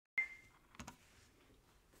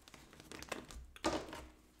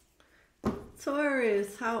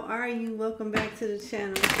Taurus, how are you? Welcome back to the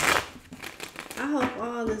channel. I hope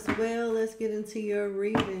all is well. Let's get into your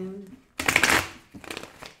reading.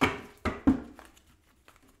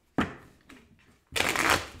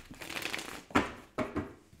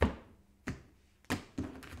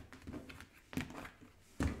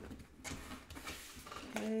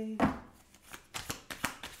 Okay.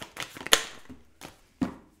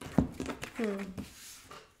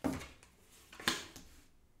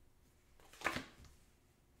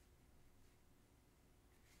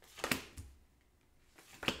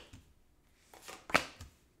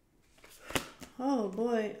 Oh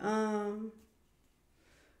boy.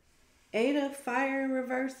 Eight of fire in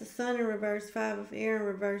reverse, the sun in reverse, five of air in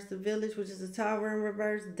reverse, the village, which is the tower in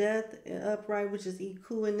reverse, death upright, which is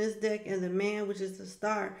Iku in this deck, and the man, which is the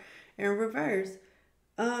star in reverse.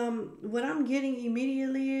 What I'm getting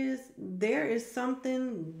immediately is there is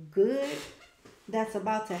something good that's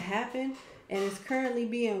about to happen, and it's currently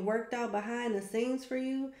being worked out behind the scenes for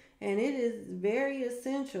you. And it is very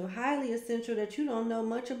essential, highly essential, that you don't know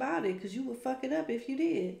much about it, because you would fuck it up if you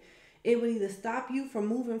did. It would either stop you from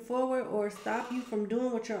moving forward or stop you from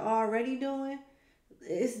doing what you're already doing.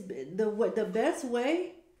 It's the best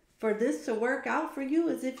way for this to work out for you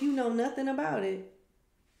is if you know nothing about it.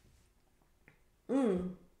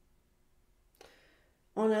 On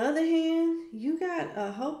the other hand, you got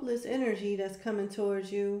a hopeless energy that's coming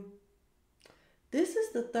towards you. This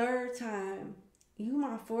is the third time. You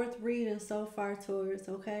my fourth reading so far, Taurus,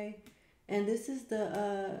 okay? And this is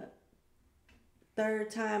the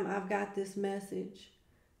third time I've got this message.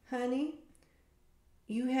 Honey,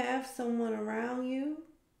 you have someone around you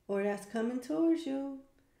or that's coming towards you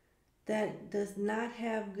that does not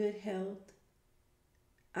have good health.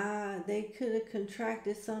 They could have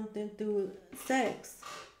contracted something through sex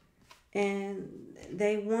and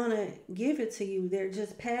they want to give it to you. They're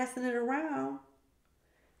just passing it around.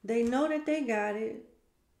 They know that they got it,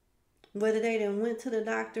 whether they done went to the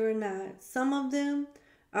doctor or not. Some of them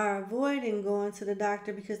are avoiding going to the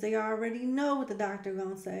doctor because they already know what the doctor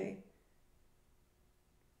gonna say.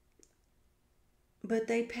 But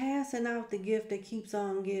they passing out the gift that keeps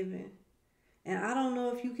on giving. And I don't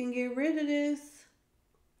know if you can get rid of this.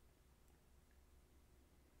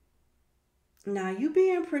 Now you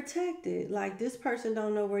being protected. Like, this person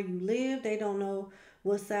don't know where you live. They don't know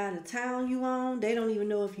what side of town you on. They don't even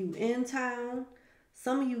know if you in town.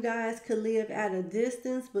 Some of you guys could live at a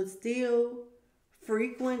distance but still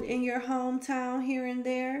frequent in your hometown here and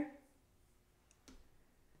there.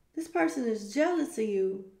 This person is jealous of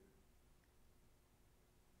you.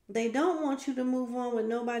 They don't want you to move on with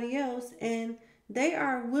nobody else, and they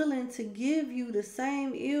are willing to give you the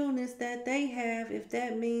same illness that they have if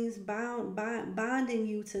that means bonding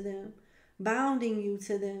you to them, bounding you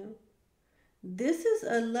to them. This is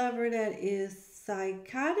a lover that is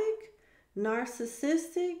psychotic,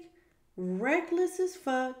 narcissistic, reckless as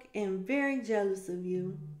fuck, and very jealous of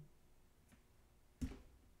you.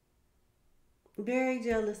 Very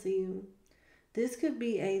jealous of you. This could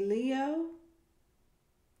be a Leo,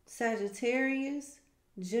 Sagittarius,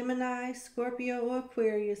 Gemini, Scorpio, or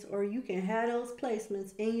Aquarius, or you can have those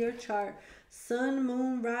placements in your chart. Sun,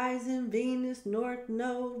 moon, rising, Venus, north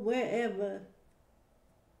node, wherever.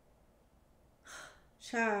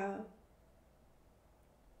 Child.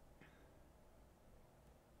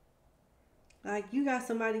 Like, you got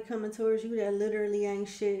somebody coming towards you that literally ain't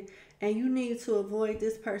shit, and you need to avoid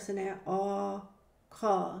this person at all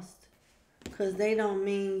costs, because they don't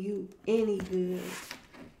mean you any good.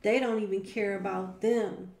 They don't even care about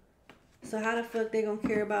them. So how the fuck they gonna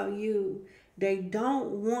care about you? They don't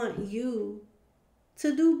want you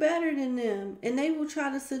to do better than them, and they will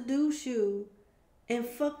try to seduce you and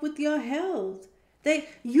fuck with your health.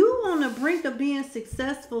 You on the brink of being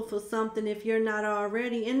successful for something if you're not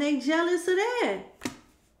already, and they jealous of that.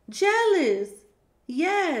 Jealous.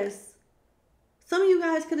 Yes. Some of you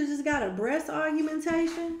guys could have just got a breast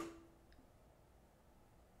augmentation.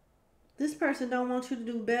 This person don't want you to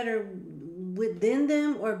do better within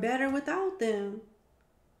them or better without them.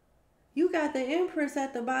 You got the Empress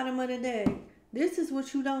at the bottom of the deck. This is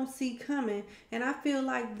what you don't see coming. And I feel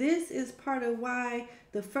like this is part of why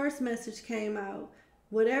the first message came out.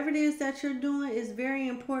 Whatever it is that you're doing is very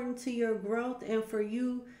important to your growth and for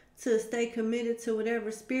you to stay committed to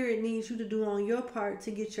whatever spirit needs you to do on your part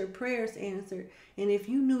to get your prayers answered. And if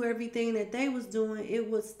you knew everything that they was doing, it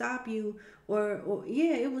would stop you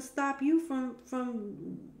it would stop you from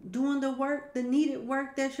doing the work, the needed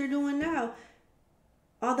work that you're doing now,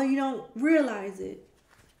 although you don't realize it.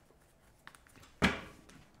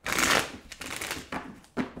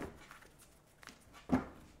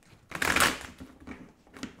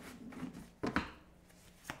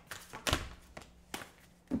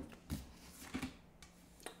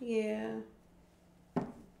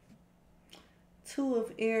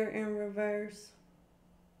 of air in reverse.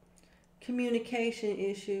 Communication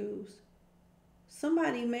issues.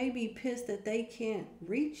 Somebody may be pissed that they can't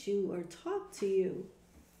reach you or talk to you.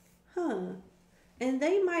 And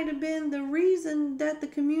they might have been the reason that the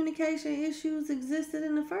communication issues existed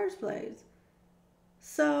in the first place.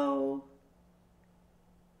 So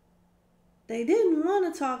they didn't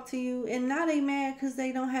want to talk to you, and now they mad because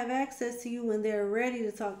they don't have access to you when they're ready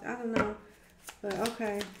to talk. I don't know. But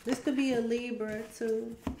okay. This could be a Libra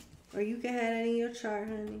too. Or you can have that in your chart,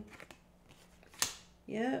 honey.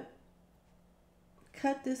 Yep.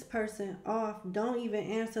 Cut this person off. Don't even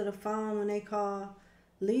answer the phone when they call.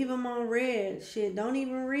 Leave them on red. Shit, don't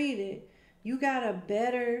even read it. You got a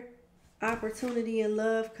better opportunity in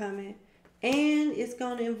love coming. And it's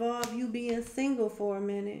going to involve you being single for a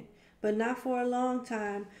minute. But not for a long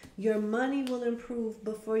time. Your money will improve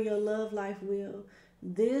before your love life will.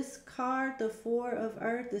 This card, the Four of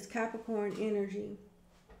Earth, is Capricorn energy.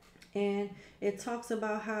 And it talks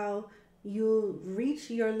about how you'll reach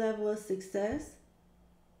your level of success.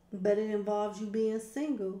 But it involves you being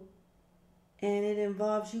single. And it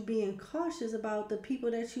involves you being cautious about the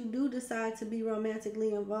people that you do decide to be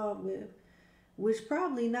romantically involved with. Which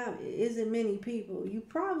probably isn't many people. You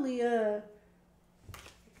probably are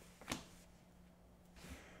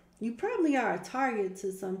a target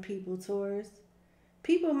to some people, Taurus.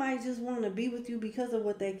 People might just want to be with you because of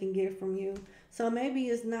what they can get from you. So maybe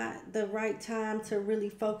it's not the right time to really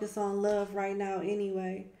focus on love right now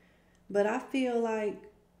anyway. But I feel like,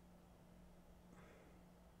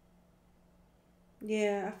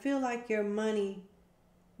 I feel like your money,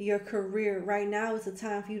 your career, right now is the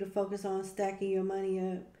time for you to focus on stacking your money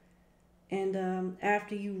up. And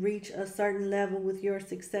after you reach a certain level with your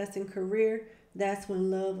success and career, that's when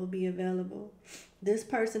love will be available. This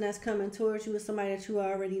person that's coming towards you is somebody that you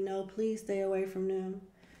already know. Please stay away from them.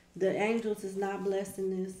 The angels is not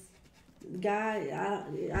blessing this. God,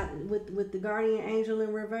 with the guardian angel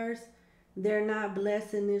in reverse, they're not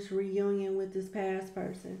blessing this reunion with this past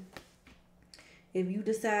person. If you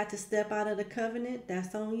decide to step out of the covenant,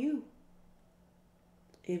 that's on you.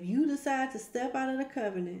 If you decide to step out of the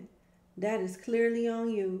covenant, that is clearly on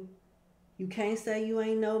you. You can't say you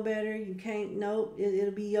ain't know better. You can't know.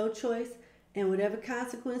 It'll be your choice. And whatever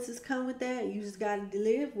consequences come with that, you just got to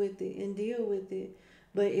live with it and deal with it.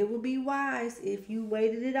 But it would be wise if you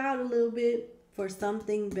waited it out a little bit for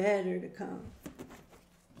something better to come.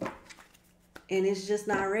 And it's just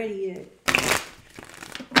not ready yet.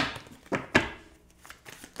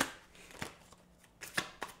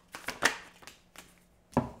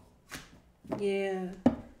 Yeah.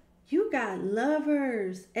 You got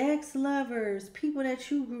lovers, ex-lovers, people that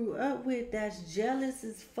you grew up with that's jealous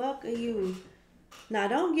as fuck of you. Now,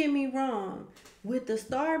 don't get me wrong. With the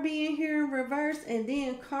star being here in reverse and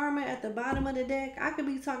then karma at the bottom of the deck, I could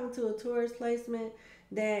be talking to a Taurus placement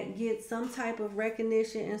that gets some type of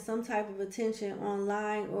recognition and some type of attention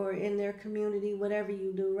online or in their community, whatever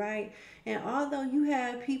you do, right? And although you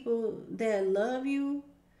have people that love you,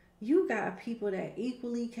 you got people that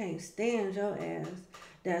equally can't stand your ass,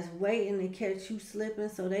 that's waiting to catch you slipping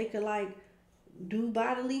so they could like do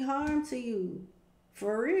bodily harm to you.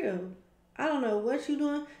 For real. I don't know what you're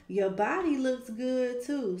doing. Your body looks good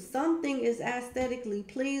too. Something is aesthetically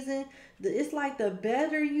pleasing. It's like the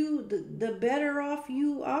better you, the better off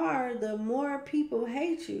you are, the more people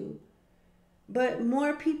hate you. But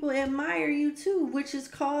more people admire you too, which is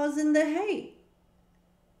causing the hate.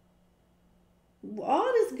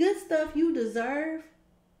 All this good stuff you deserve.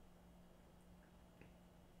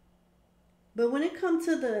 But when it comes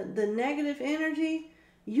to the negative energy,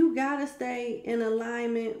 you got to stay in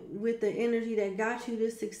alignment with the energy that got you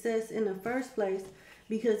this success in the first place.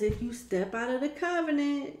 Because if you step out of the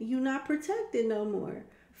covenant, you're not protected no more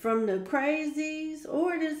from the crazies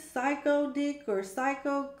or this psycho dick or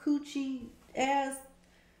psycho coochie ass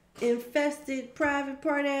infested private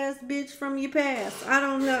part ass bitch from your past. I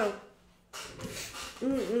don't know.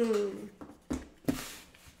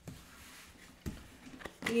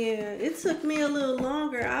 Yeah, it took me a little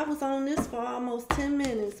longer. I was on this for almost 10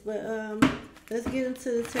 minutes, but let's get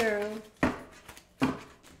into the tarot.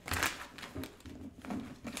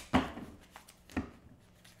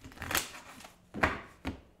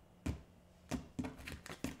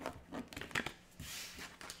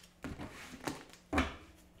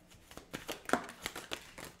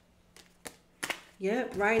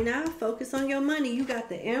 Yep, right now, focus on your money. You got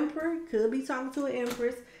the Emperor, could be talking to an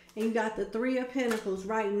Empress, and you got the Three of Pentacles.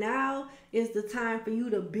 Right now is the time for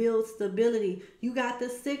you to build stability. You got the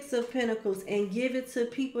Six of Pentacles, and give it to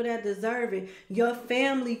people that deserve it. Your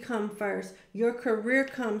family come first. Your career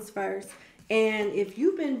comes first. And if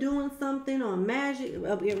you've been doing something on magic,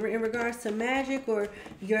 in regards to magic or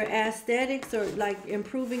your aesthetics or like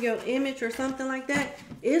improving your image or something like that,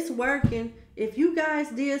 it's working. If you guys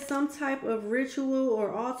did some type of ritual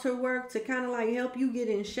or altar work to kind of like help you get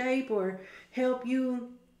in shape or help you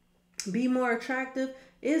be more attractive,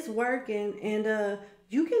 it's working. And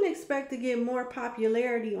you can expect to get more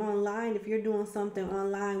popularity online if you're doing something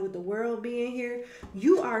online. With the world being here,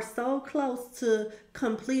 you are so close to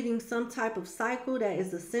completing some type of cycle that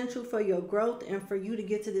is essential for your growth and for you to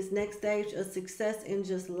get to this next stage of success in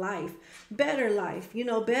just life, better life, you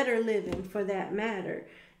know, better living for that matter.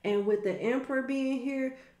 And with the Emperor being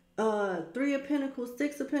here, 3 of Pentacles,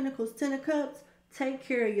 6 of Pentacles, 10 of Cups, take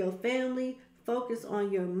care of your family, focus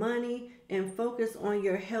on your money, and focus on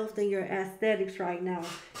your health and your aesthetics right now.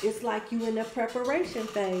 It's like you in the preparation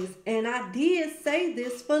phase. And I did say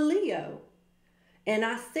this for Leo. And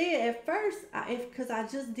I said at first, because I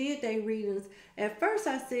just did their readings, at first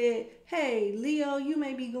I said, hey, Leo, you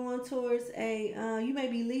may be going towards you may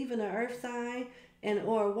be leaving an earth sign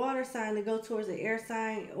or a water sign to go towards an air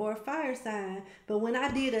sign or a fire sign. But when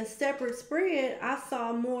I did a separate spread, I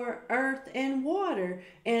saw more earth and water.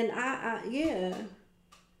 And yeah.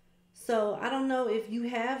 So I don't know if you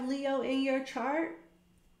have Leo in your chart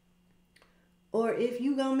or if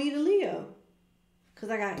you gonna meet a Leo. Because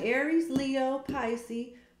I got Aries, Leo, Pisces,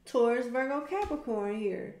 Taurus, Virgo, Capricorn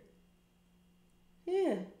here.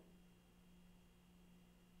 Yeah.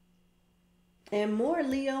 And more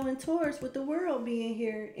Leo and Taurus with the world being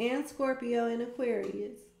here. And Scorpio and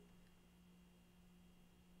Aquarius.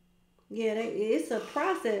 Yeah, it's a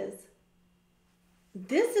process.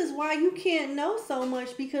 This is why you can't know so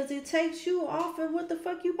much, because it takes you off of what the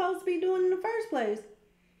fuck you supposed to be doing in the first place.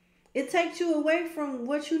 It takes you away from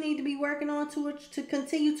what you need to be working on to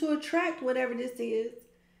continue to attract whatever this is.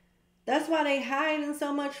 That's why they hiding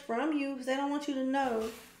so much from you, because they don't want you to know.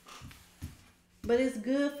 But it's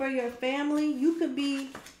good for your family. You could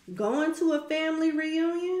be going to a family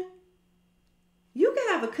reunion. You could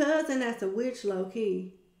have a cousin that's a witch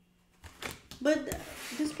low-key. But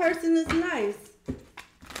this person is nice.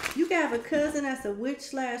 You can have a cousin that's a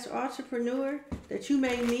witch / entrepreneur that you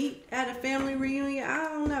may meet at a family reunion. I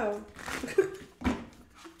don't know.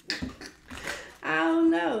 I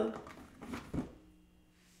don't know.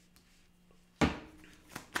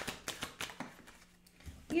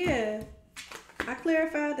 Yeah. I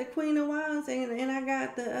clarified the Queen of Wands and I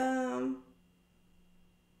got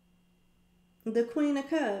the Queen of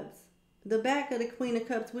Cups. The back of the Queen of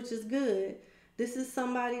Cups, which is good. This is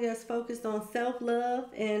somebody that's focused on self-love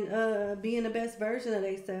and being the best version of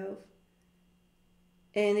themselves.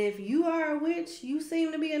 And if you are a witch, you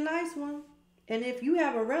seem to be a nice one. And if you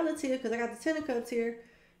have a relative, because I got the 10 of Cups here,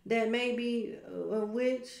 that may be a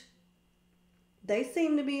witch, they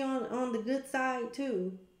seem to be on the good side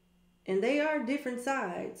too. And they are different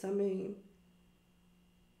sides. I mean,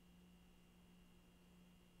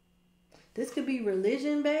 this could be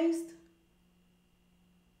religion-based.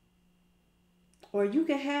 Or you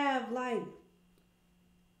can have like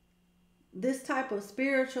this type of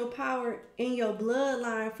spiritual power in your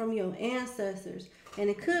bloodline from your ancestors. And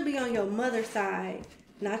it could be on your mother's side.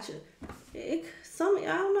 Not your, I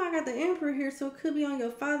don't know, I got the Emperor here, so it could be on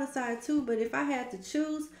your father's side too. But if I had to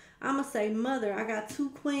choose, I'm going to say mother. I got 2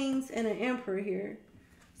 queens and an Emperor here.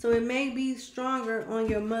 So it may be stronger on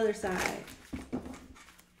your mother's side.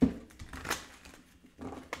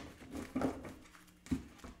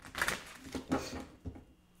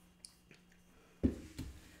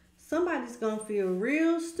 Somebody's going to feel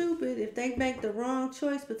real stupid if they make the wrong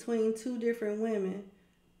choice between 2 different women.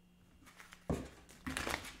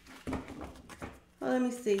 Well, let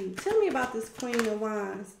me see. Tell me about this Queen of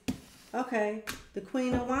Wands. Okay, the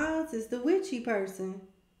Queen of Wands is the witchy person,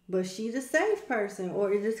 but she's the safe person. Or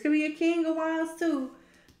this could be a King of Wands too.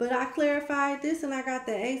 But I clarified this and I got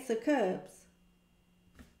the Ace of Cups.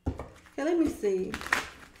 Okay, let me see.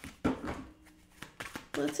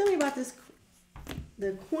 Well, tell me about this.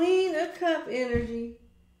 The Queen of Cup energy,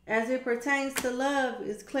 as it pertains to love,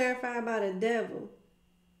 is clarified by the Devil.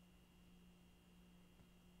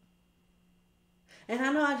 And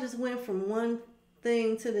I know I just went from one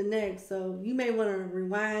thing to the next, so you may want to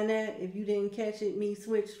rewind that if you didn't catch it, me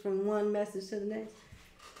switch from one message to the next.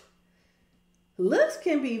 Looks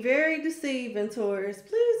can be very deceiving, Taurus.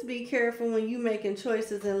 Please be careful when you're making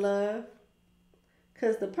choices in love.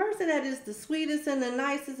 Because the person that is the sweetest and the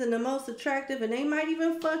nicest and the most attractive, and they might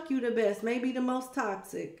even fuck you the best, may be the most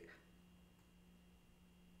toxic.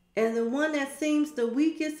 And the one that seems the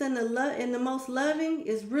weakest and the most loving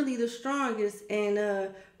is really the strongest, and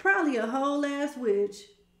probably a whole ass witch.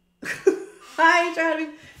 I ain't trying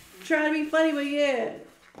to be... Try to be funny, but yeah.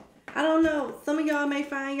 I don't know. Some of y'all may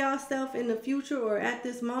find yourself in the future or at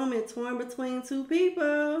this moment torn between two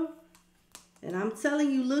people. And I'm telling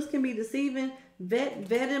you, looks can be deceiving. Vet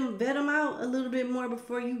them out a little bit more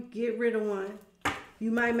before you get rid of one.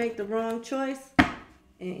 You might make the wrong choice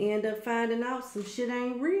and end up finding out some shit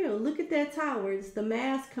ain't real. Look at that tower. It's the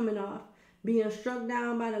mask coming off. Being struck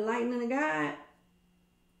down by the lightning of God.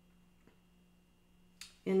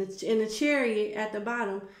 And in the chariot at the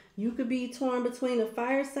bottom. You could be torn between a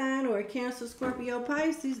fire sign or a Cancer, Scorpio,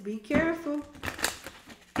 Pisces. Be careful.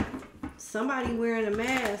 Somebody wearing a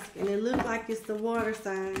mask and it looks like it's the water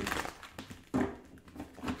sign.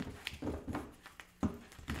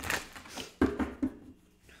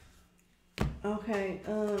 Okay,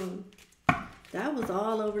 that was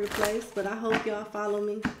all over the place, but I hope y'all follow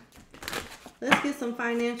me. Let's get some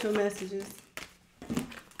financial messages.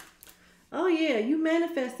 Oh yeah, you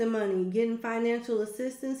manifesting money, getting financial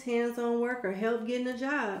assistance, hands-on work, or help getting a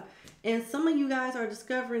job. And some of you guys are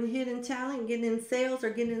discovering hidden talent, getting in sales, or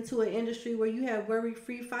getting into an industry where you have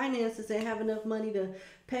worry-free finances and have enough money to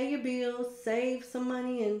pay your bills, save some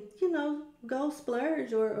money, and, you know, go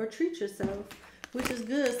splurge or treat yourself, which is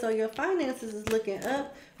good. So your finances is looking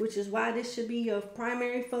up, which is why this should be your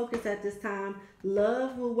primary focus at this time.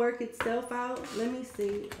 Love will work itself out. Let me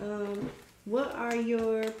see. What are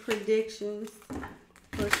your predictions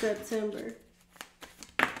for September?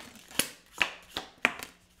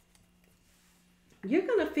 You're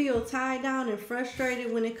going to feel tied down and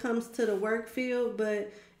frustrated when it comes to the work field,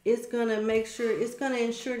 but it's going to it's going to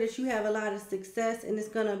ensure that you have a lot of success, and it's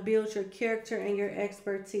going to build your character and your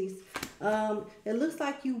expertise. It looks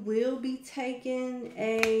like you will be taking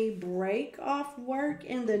a break off work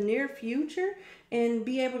in the near future and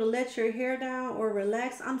be able to let your hair down or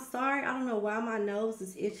relax. I'm sorry, I don't know why my nose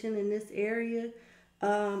is itching in this area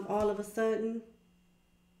all of a sudden.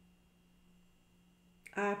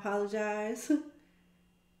 I apologize.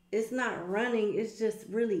 It's not running, it's just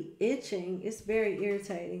really itching. It's very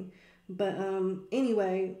irritating. But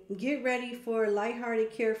anyway, get ready for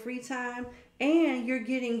lighthearted, carefree time. And you're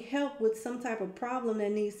getting help with some type of problem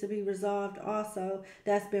that needs to be resolved also,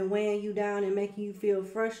 that's been weighing you down and making you feel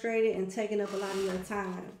frustrated and taking up a lot of your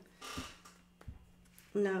time.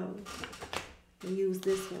 No, use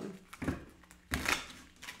this one.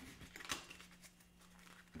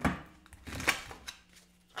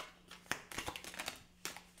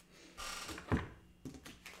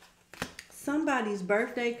 Somebody's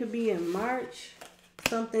birthday could be in March.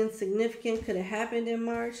 Something significant could have happened in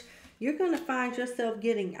March. You're going to find yourself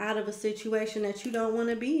getting out of a situation that you don't want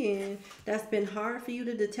to be in, that's been hard for you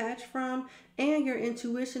to detach from, and your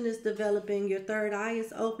intuition is developing, your third eye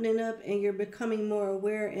is opening up, and you're becoming more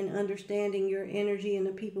aware and understanding your energy and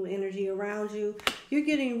the people energy around you. You're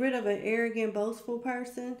getting rid of an arrogant, boastful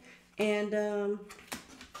person, and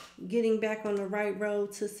getting back on the right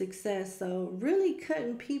road to success. So really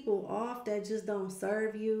cutting people off that just don't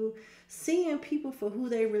serve you. Seeing people for who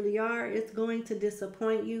they really are, it's going to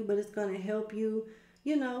disappoint you, but it's going to help you,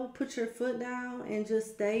 you know, put your foot down and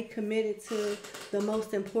just stay committed to the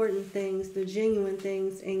most important things, the genuine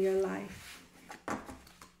things in your life.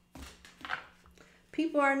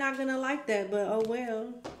 People are not going to like that, but oh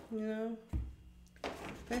well, you know.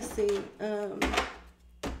 Let's see.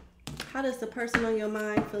 How does the person on your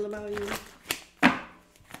mind feel about you?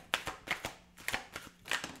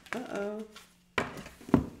 Uh-oh.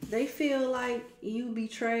 They feel like you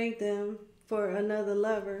betrayed them for another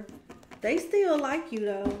lover. They still like you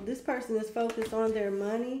though. This person is focused on their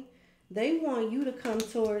money. They want you to come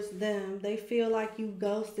towards them. They feel like you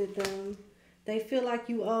ghosted them. They feel like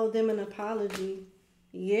you owe them an apology.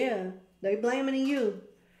 Yeah, they blaming you.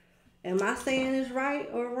 Am I saying it's right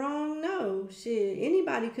or wrong? No. Shit,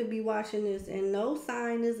 anybody could be watching this, and no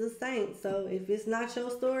sign is a saint. So if it's not your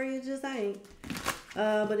story, it just ain't.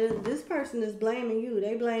 But this person is blaming you.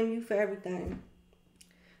 They blame you for everything.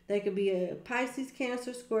 They could be a Pisces,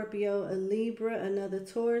 Cancer, Scorpio, a Libra, another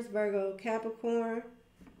Taurus, Virgo, Capricorn.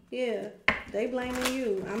 Yeah, they blaming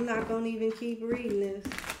you. I'm not going to even keep reading this.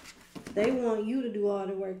 They want you to do all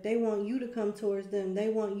the work. They want you to come towards them. They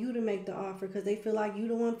want you to make the offer because they feel like you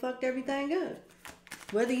the one fucked everything up.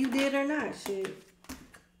 Whether you did or not, shit.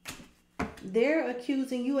 They're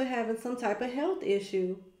accusing you of having some type of health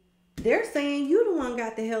issue. They're saying you the one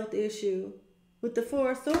got the health issue. With the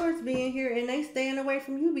Four of Swords being here, and they staying away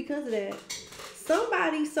from you because of that.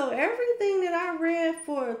 Somebody, so everything that I read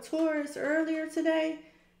for a Taurus earlier today,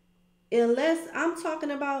 unless I'm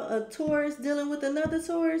talking about a Taurus dealing with another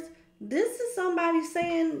Taurus, this is somebody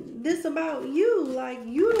saying this about you, like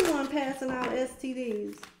you the one passing out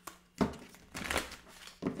STDs.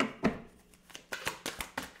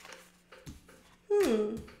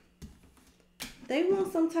 They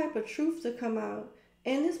want some type of truth to come out.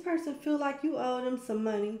 And this person feel like you owe them some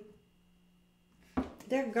money.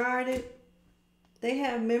 They're guarded. They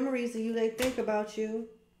have memories of you. They think about you.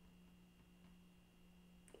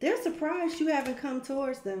 They're surprised you haven't come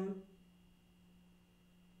towards them.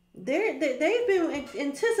 They've been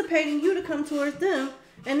anticipating you to come towards them,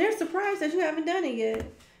 and they're surprised that you haven't done it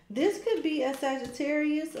yet. This could be a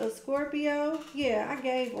Sagittarius, a Scorpio. Yeah, I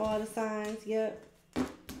gave all the signs. Yep.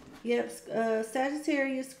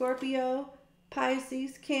 Sagittarius, Scorpio,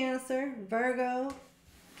 Pisces, Cancer, Virgo,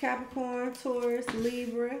 Capricorn, Taurus,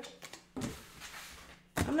 Libra.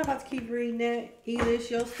 I'm not about to keep reading that. Either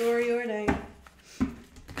it's your story or it ain't.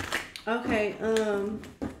 Okay,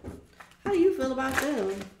 how do you feel about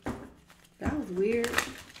them? That was weird.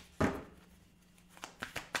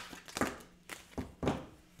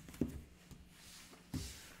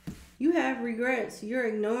 You have regrets. You're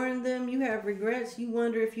ignoring them. You have regrets. You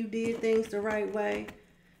wonder if you did things the right way.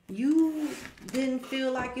 You didn't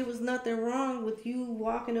feel like it was nothing wrong with you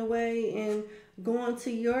walking away and going to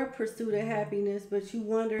your pursuit of happiness, but you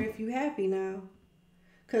wonder if you're happy now.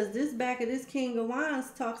 Because this back of this King of Wands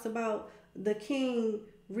talks about the king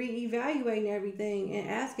reevaluating everything and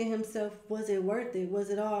asking himself, was it worth it? Was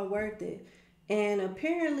it all worth it? And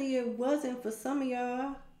apparently it wasn't for some of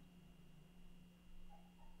y'all.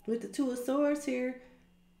 With the Two of Swords here,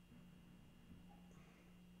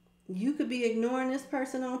 you could be ignoring this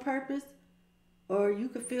person on purpose, or you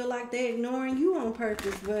could feel like they're ignoring you on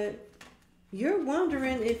purpose, but you're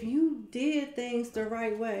wondering if you did things the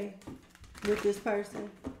right way with this person.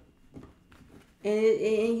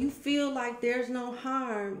 And you feel like there's no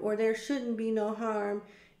harm, or there shouldn't be no harm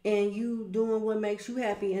in you doing what makes you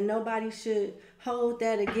happy, and nobody should hold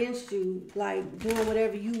that against you, like doing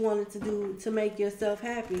whatever you wanted to do to make yourself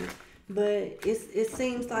happy. But it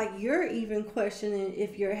seems like you're even questioning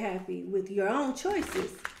if you're happy with your own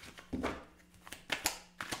choices.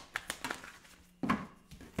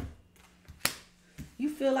 You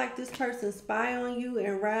feel like this person spy on you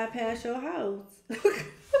and ride past your house.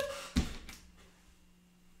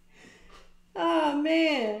 Oh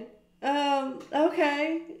man.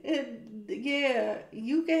 Okay. Yeah,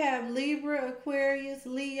 you can have Libra, Aquarius,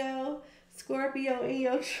 Leo, Scorpio in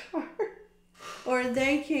your chart, or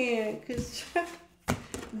they can, because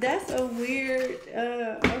that's a weird.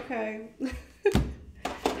 Okay.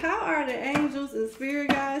 How are the angels and spirit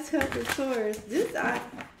guides helping Taurus? This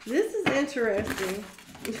is interesting.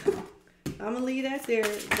 I'm gonna leave that there.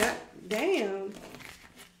 Damn.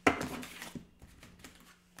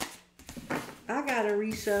 I gotta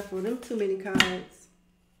reshuffle them. Too many cards.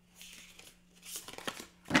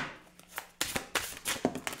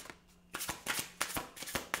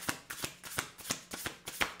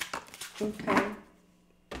 Okay.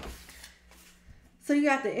 So you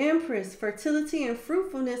got the Empress. Fertility and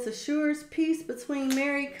fruitfulness assures peace between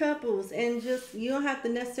married couples. And just, you don't have to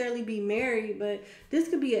necessarily be married, but this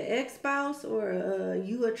could be an ex-spouse or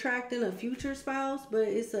you attracting a future spouse, but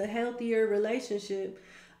it's a healthier relationship.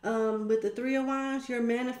 With the Three of Wands, you're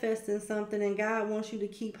manifesting something, and God wants you to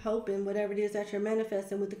keep hoping whatever it is that you're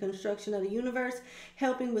manifesting with the construction of the universe,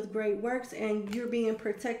 helping with great works, and you're being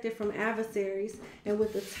protected from adversaries. And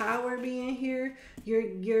with the Tower being here,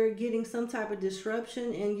 you're getting some type of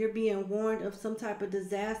disruption, and you're being warned of some type of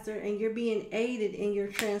disaster, and you're being aided in your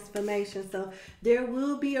transformation. So there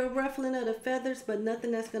will be a ruffling of the feathers, but nothing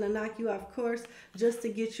that's going to knock you off course, just to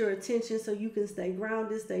get your attention so you can stay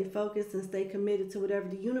grounded, stay focused, and stay committed to whatever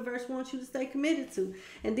the universe wants you to stay committed to.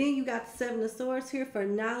 And then you got the Seven of Swords here for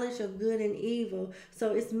knowledge of good and evil.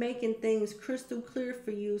 So it's making things crystal clear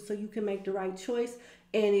for you so you can make the right choice.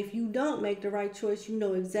 And if you don't make the right choice, you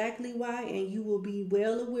know exactly why, and you will be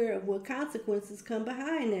well aware of what consequences come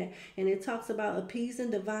behind that. And it talks about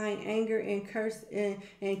appeasing divine anger and curse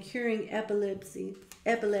and curing epilepsy.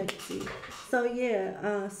 So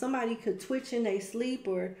yeah, somebody could twitch in their sleep,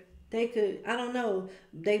 or they could, I don't know,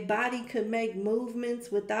 their body could make movements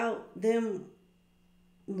without them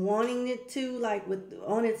wanting it to, like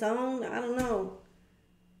on its own. I don't know.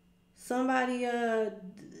 Somebody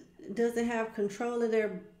doesn't have control of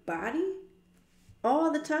their body all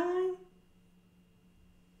the time.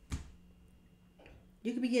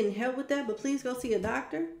 You could be getting help with that, but please go see a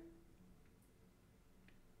doctor.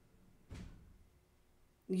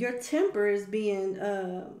 Your temper is being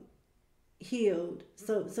healed.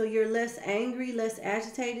 So you're less angry, less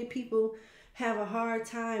agitated. People have a hard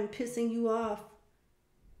time pissing you off.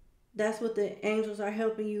 That's what the angels are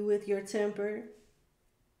helping you with, your temper.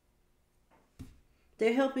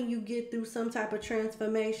 They're helping you get through some type of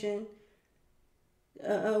transformation.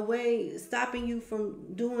 a way stopping you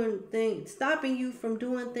from doing things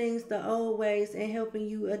the old ways and helping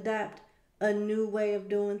you adapt a new way of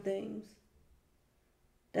doing things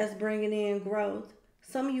that's bringing in growth.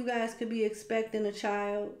 Some of you guys could be expecting a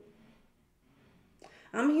child.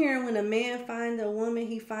 I'm hearing when a man finds a woman,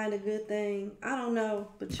 he find a good thing. I don't know,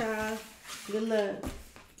 but child, good luck.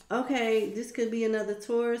 Okay, this could be another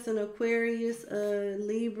Taurus, an Aquarius, a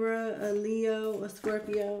Libra, a Leo, a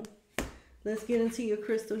Scorpio. Let's get into your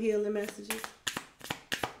crystal healing messages.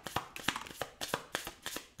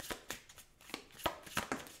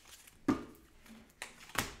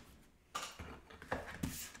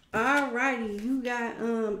 Alrighty, you got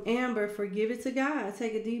Amber for give it to God.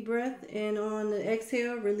 Take a deep breath and on the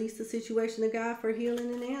exhale, release the situation to God for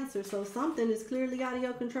healing and answer. So something is clearly out of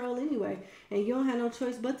your control anyway, and you don't have no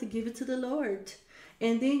choice but to give it to the Lord.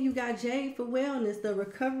 And then you got Jade for wellness. The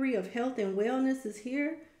recovery of health and wellness is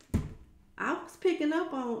here. I was picking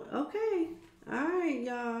up on, okay. All right,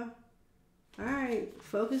 y'all. All right,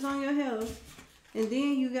 focus on your health. And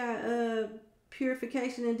then you got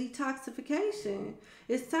purification and detoxification.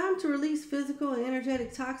 It's time to release physical and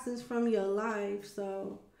energetic toxins from your life.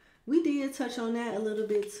 So we did touch on that a little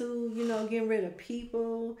bit too, you know, getting rid of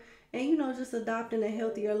people and, you know, just adopting a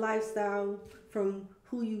healthier lifestyle from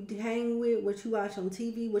who you hang with, what you watch on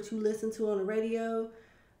TV, what you listen to on the radio,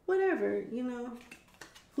 whatever, you know,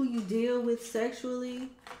 who you deal with sexually,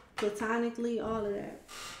 platonically, all of that.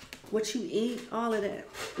 What you eat, all of that.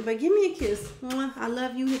 But give me a kiss. I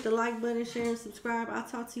love you. Hit the like button, share, and subscribe. I'll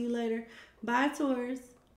talk to you later. Bye, Taurus.